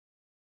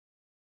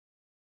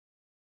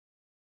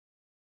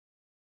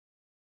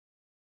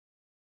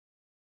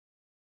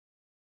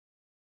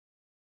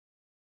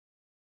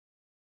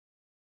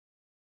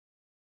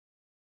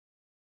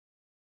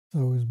So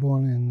I was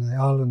born in the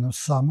island of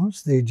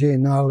Sourris, the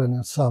Aegean island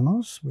of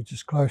Sourris, which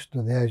is close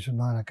to the Asian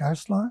Minor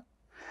coastline.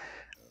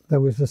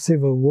 There was a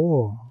civil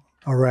war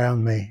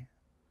around me.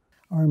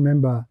 I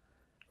remember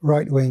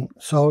right-wing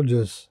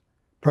soldiers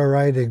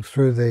parading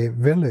through the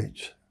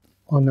village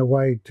on the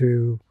way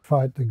to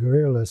fight the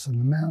guerrillas in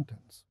the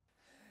mountains.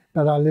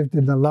 But I lived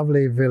in a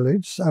lovely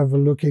village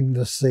overlooking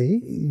the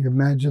sea. You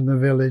imagine the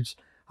village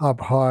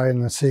up high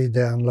and the sea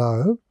down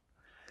low.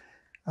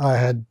 I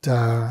had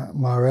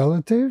my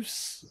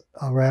relatives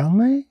around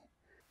me.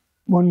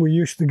 When we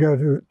used to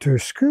go to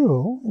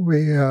school,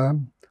 we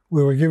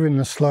were given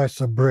a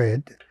slice of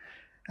bread,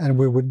 and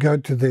we would go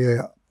to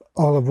the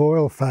olive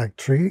oil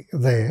factory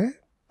there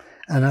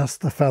and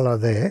ask the fellow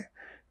there,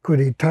 could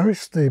he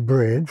toast the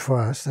bread for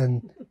us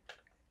and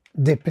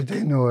dip it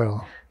in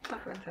oil?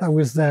 That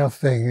was our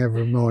thing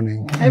every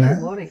morning.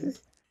 Every morning.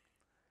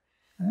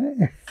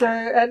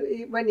 So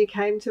when you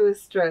came to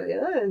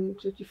Australia and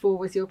before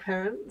with your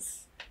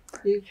parents,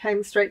 you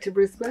came straight to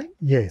Brisbane?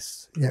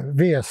 Yes, yeah,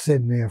 via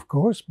Sydney, of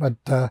course, but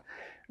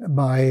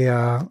my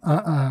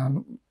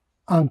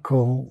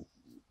uncle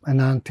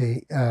and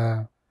auntie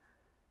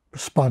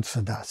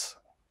sponsored us.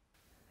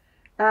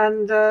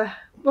 And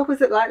what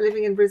was it like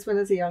living in Brisbane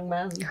as a young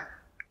man?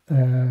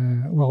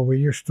 Well, we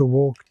used to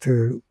walk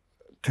to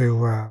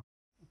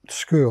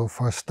school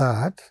for a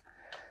start,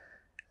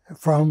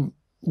 from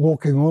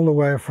walking all the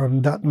way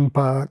from Dutton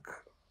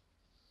Park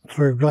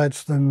through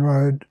Gladstone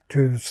Road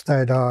to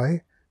State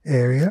High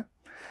area.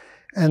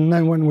 And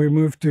then when we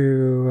moved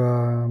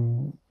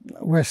to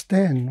West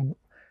End,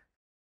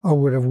 I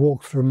would have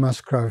walked through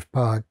Musgrave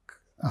Park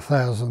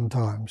 1,000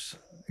 times,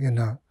 you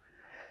know.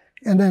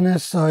 And then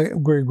as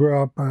we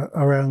grew up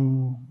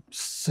around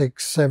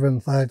 6th,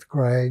 7th, 8th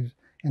grade,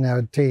 in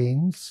our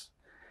teens,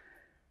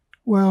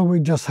 well, we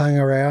just hung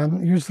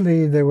around.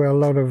 Usually there were a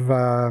lot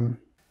of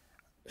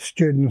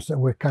students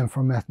that came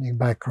from ethnic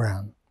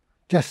background,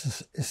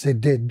 just as they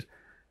did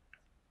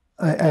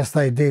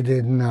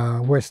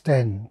in West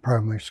End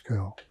Primary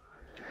School.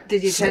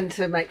 Did you tend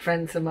to make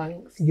friends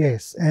amongst?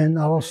 Yes, and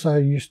I also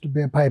used to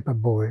be a paper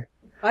boy.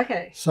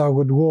 Okay. So I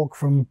would walk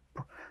from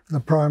the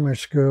primary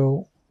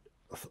school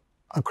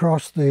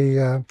across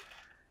the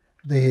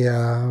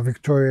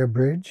Victoria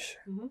Bridge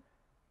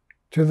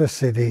to the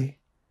city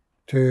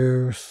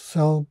to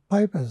sell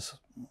papers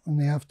in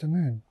the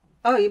afternoon.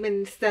 Oh, you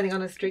mean standing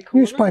on a street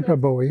corner? Newspaper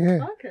boy,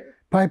 yeah. Okay.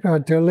 Paper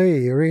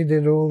atelier, you read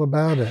it all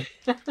about it.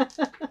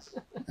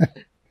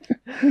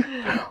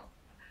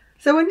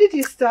 So when did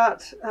you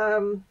start,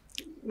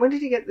 when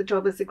did you get the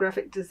job as a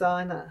graphic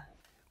designer?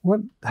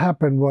 What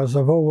happened was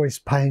I've always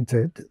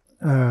painted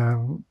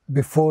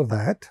before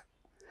that,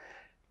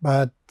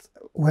 but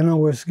when I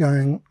was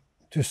going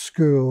to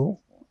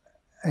school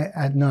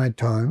at night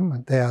time,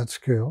 at the art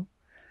school,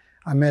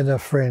 I met a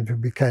friend who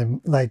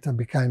later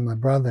became my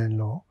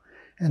brother-in-law,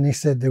 and he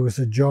said there was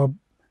a job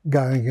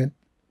going at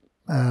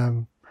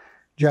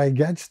J.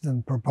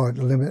 Gadsden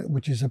Proprietary Limited,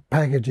 which is a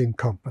packaging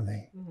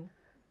company.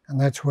 And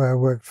that's where I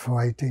worked for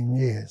 18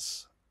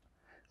 years,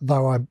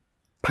 though I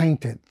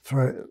painted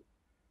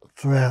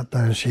throughout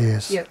those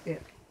years. Yep,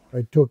 yep.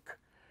 I took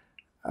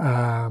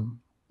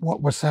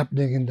what was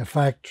happening in the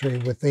factory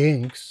with the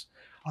inks,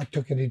 I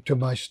took it into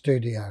my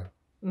studio,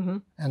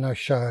 and I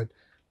showed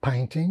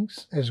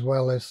paintings as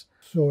well as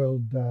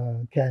soiled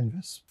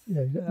canvas,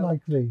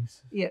 like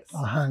these. Yes.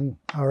 I hung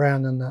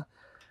around in a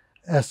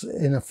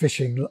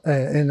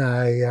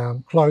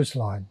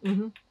clothesline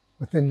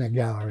within the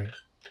gallery,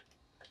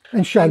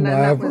 and showed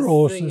my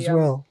overalls as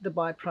well. The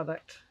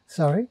byproduct.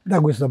 Sorry,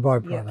 that was the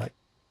byproduct.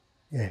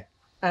 Yeah.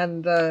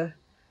 And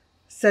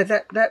so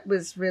that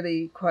was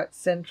really quite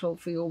central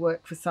for your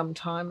work for some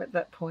time at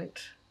that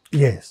point.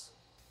 Yes.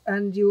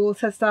 And you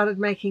also started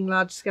making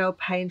large-scale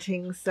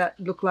paintings that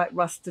look like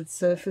rusted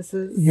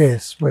surfaces.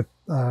 Yes, with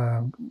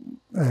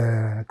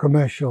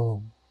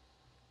commercial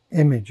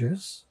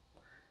images.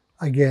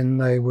 Again,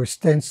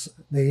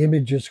 the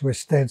images were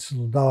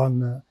stenciled on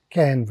the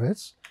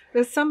canvas.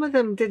 But some of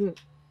them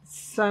didn't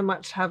so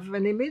much have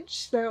an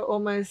image. They're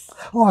almost...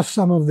 Oh,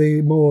 some of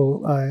the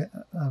more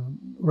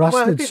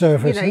rusted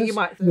surfaces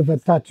with a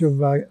touch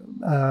of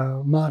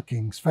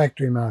markings,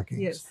 factory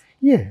markings. Yes.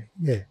 Yeah,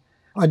 yeah.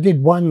 I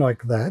did one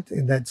like that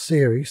in that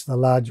series, the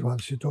large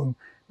ones you're talking,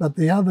 but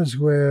the others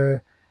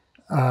were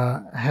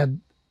had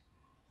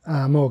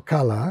more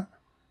colour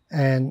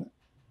and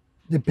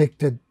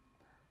depicted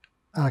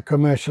a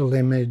commercial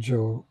image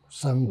or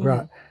some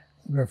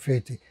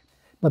graffiti.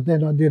 But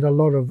then I did a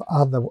lot of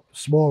other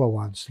smaller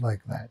ones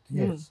like that.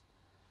 Yes,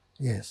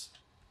 yes.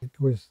 It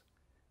was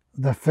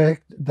the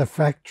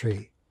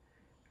factory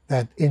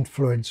that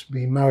influenced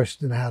me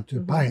most in how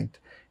to paint,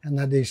 and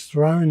that is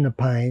throwing the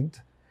paint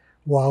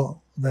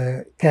while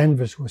the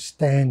canvas was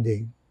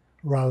standing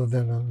rather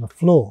than on the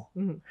floor.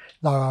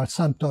 Though I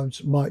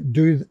sometimes might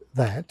do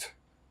that,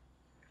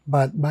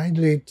 but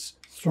mainly it's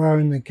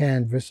throwing the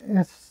canvas.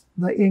 As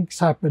the inks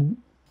happen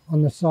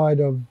on the side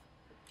of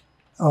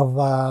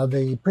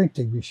the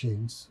printing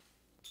machines,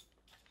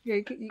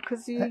 Yeah,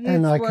 because you And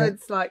use I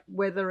words like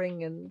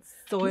weathering and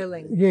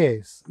soiling,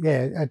 yes,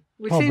 yeah.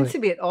 which seems to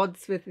be at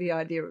odds with the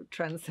idea of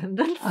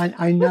transcendence.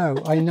 I know,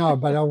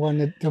 but I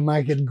wanted to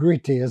make it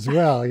gritty as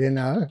well, you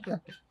know.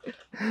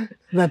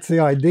 That's the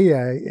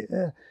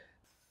idea.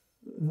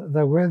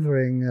 The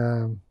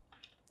weathering,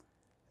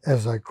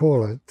 as I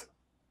call it,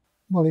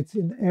 well, it's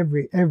in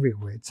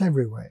everywhere. It's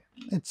everywhere.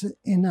 It's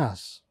in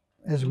us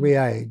as we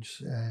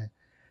age.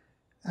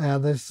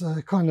 There's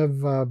a kind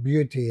of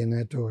beauty in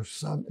it, or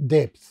some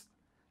depth.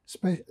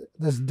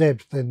 There's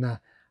depth in a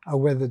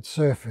weathered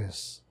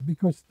surface,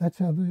 because that's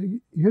how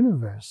the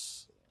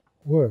universe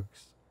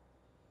works.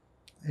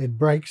 It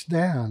breaks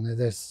down.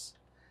 There's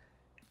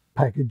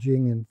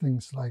packaging and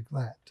things like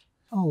that.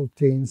 Old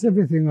tins,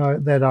 everything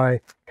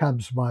that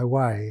comes my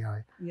way,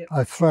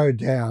 I throw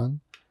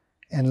down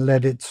and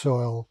let it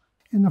soil.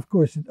 And of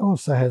course, it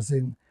also has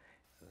a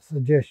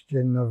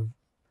suggestion of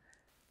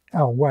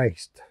our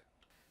waste.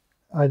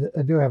 I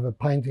do have a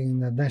painting in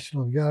the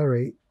National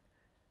Gallery,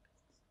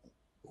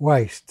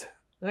 Waste.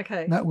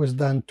 Okay. That was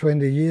done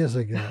 20 years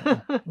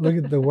ago. Look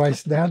at the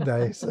waste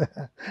nowadays.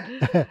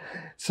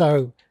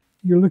 So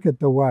you look at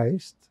the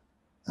waste,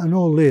 and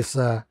all this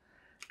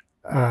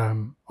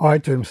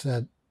items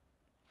that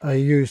are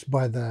used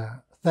by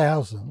the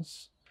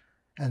thousands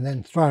and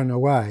then thrown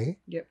away.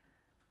 Yep.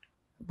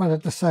 But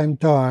at the same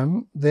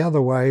time, the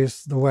other way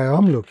is the way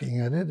I'm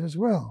looking at it as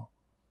well.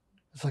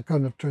 It's a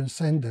kind of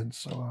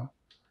transcendence.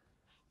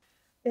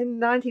 In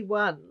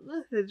 91,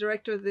 the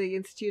director of the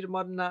Institute of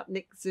Modern Art,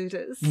 Nick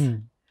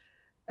Zutas,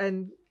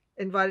 and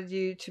invited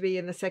you to be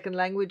in the second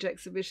language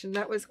exhibition.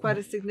 That was quite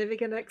a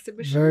significant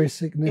exhibition. Very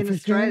significant. In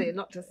Australia,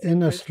 not just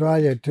in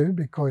Australia too,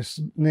 because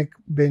Nick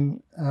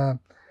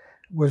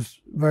was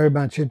very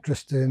much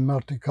interested in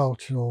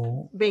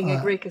multicultural... Being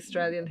a Greek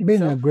Australian himself.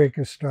 Being a Greek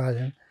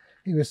Australian.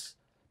 He was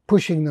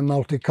pushing the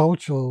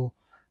multicultural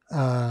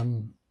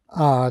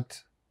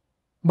art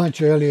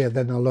much earlier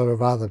than a lot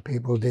of other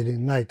people did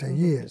in later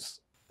years.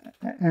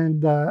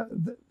 And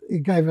he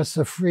gave us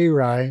a free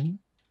rein,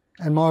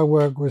 and my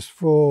work was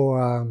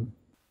for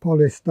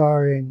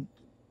polystyrene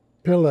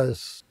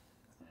pillars,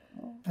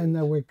 and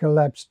they were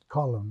collapsed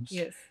columns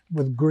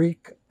with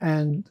Greek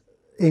and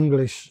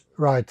English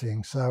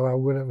writing. So I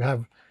would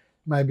have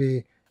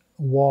maybe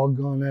WOG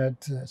on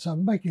it. So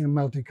I'm making a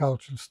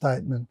multicultural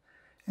statement.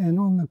 And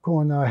on the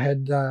corner I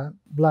had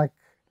black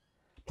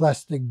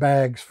plastic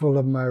bags full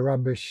of my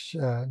rubbish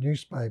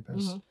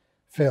newspapers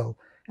filled.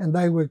 And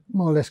they were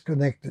more or less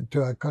connected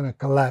to a kind of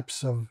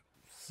collapse of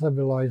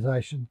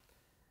civilization.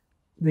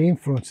 The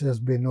influence has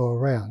been all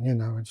around, you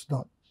know, it's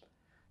not,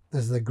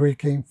 there's the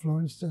Greek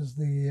influence, there's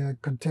the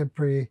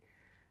contemporary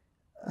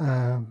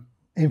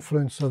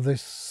influence of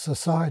this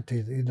society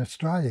in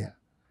Australia.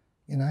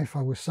 You know, if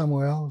I was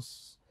somewhere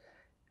else,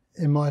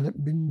 it might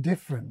have been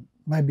different.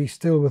 Maybe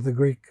still with the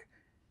Greek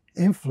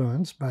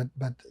influence, but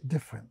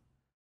different.